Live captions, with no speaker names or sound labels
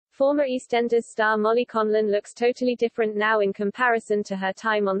Former EastEnders star Molly Conlin looks totally different now in comparison to her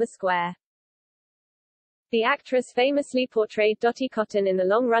time on the square. The actress famously portrayed Dotty Cotton in the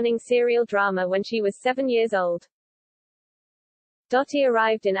long-running serial drama when she was 7 years old. Dotty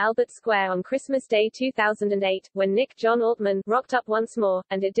arrived in Albert Square on Christmas Day 2008, when Nick John Altman rocked up once more,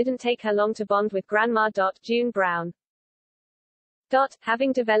 and it didn't take her long to bond with Grandma June Brown. Dot,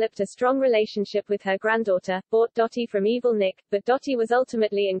 having developed a strong relationship with her granddaughter, bought Dotty from evil Nick, but Dotty was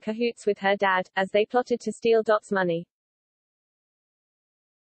ultimately in cahoots with her dad, as they plotted to steal Dot's money.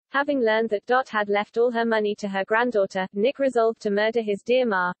 Having learned that Dot had left all her money to her granddaughter, Nick resolved to murder his dear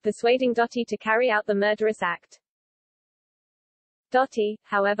ma, persuading Dotty to carry out the murderous act. Dotty,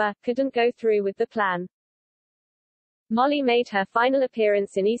 however, couldn't go through with the plan. Molly made her final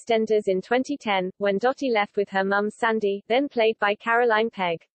appearance in EastEnders in 2010, when Dotty left with her mum Sandy, then played by Caroline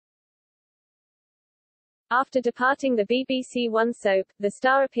Pegg. After departing the BBC One soap, the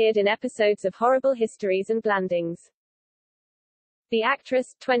star appeared in episodes of Horrible Histories and Blandings. The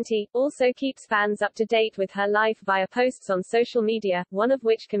actress, 20, also keeps fans up to date with her life via posts on social media, one of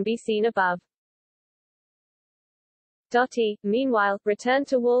which can be seen above. Dotty, meanwhile, returned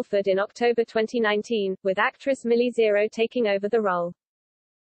to Walford in October 2019, with actress Millie Zero taking over the role.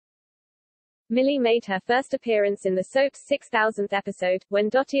 Millie made her first appearance in the soap's 6,000th episode, when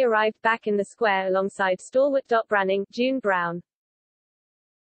Dotty arrived back in the square alongside stalwart Dot Branning, June Brown.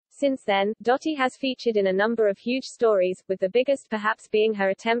 Since then, Dotty has featured in a number of huge stories, with the biggest perhaps being her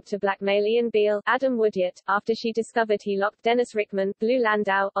attempt to blackmail Ian Beale, Adam Woodyard, after she discovered he locked Dennis Rickman, Blue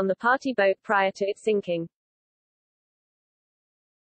Landau, on the party boat prior to its sinking.